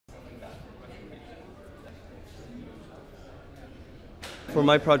For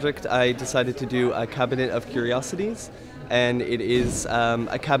my project, I decided to do a cabinet of curiosities, and it is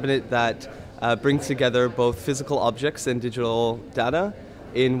a cabinet that brings together both physical objects and digital data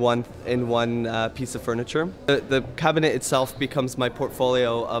in one piece of furniture. The cabinet itself becomes my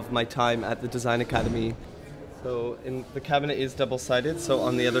portfolio of my time at the Design Academy. So the cabinet is double-sided, so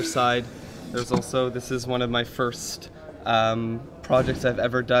on the other side there's also, this is one of my first projects I've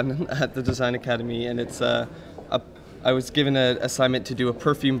ever done at the Design Academy, and it's I was given an assignment to do a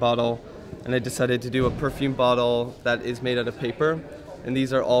perfume bottle, and I decided to do a perfume bottle that is made out of paper. And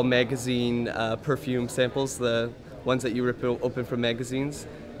these are all magazine perfume samples, the ones that you rip open from magazines,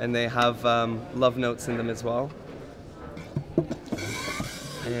 and they have love notes in them as well.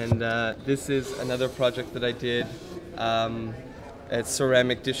 And this is another project that I did. It's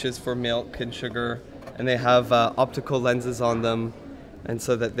ceramic dishes for milk and sugar, and they have optical lenses on them. And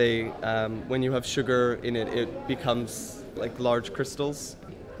so that they, when you have sugar in it, it becomes like large crystals.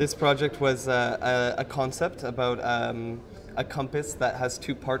 This project was a concept about a compass that has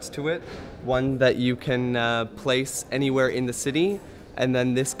two parts to it. One that you can place anywhere in the city, and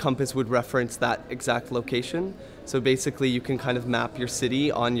then this compass would reference that exact location. So basically you can kind of map your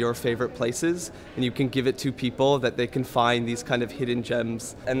city on your favorite places, and you can give it to people that they can find these kind of hidden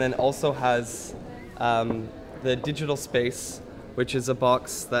gems. And then also has the digital space, which is a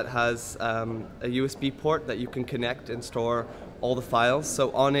box that has a USB port that you can connect and store all the files. So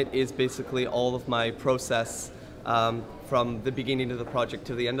on it is basically all of my process from the beginning of the project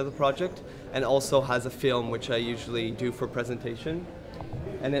to the end of the project, and also has a film which I usually do for presentation.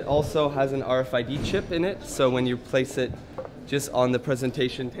 And it also has an RFID chip in it, so when you place it just on the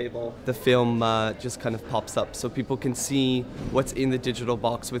presentation table, the film just kind of pops up, so people can see what's in the digital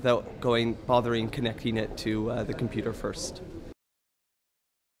box without bothering connecting it to the computer first.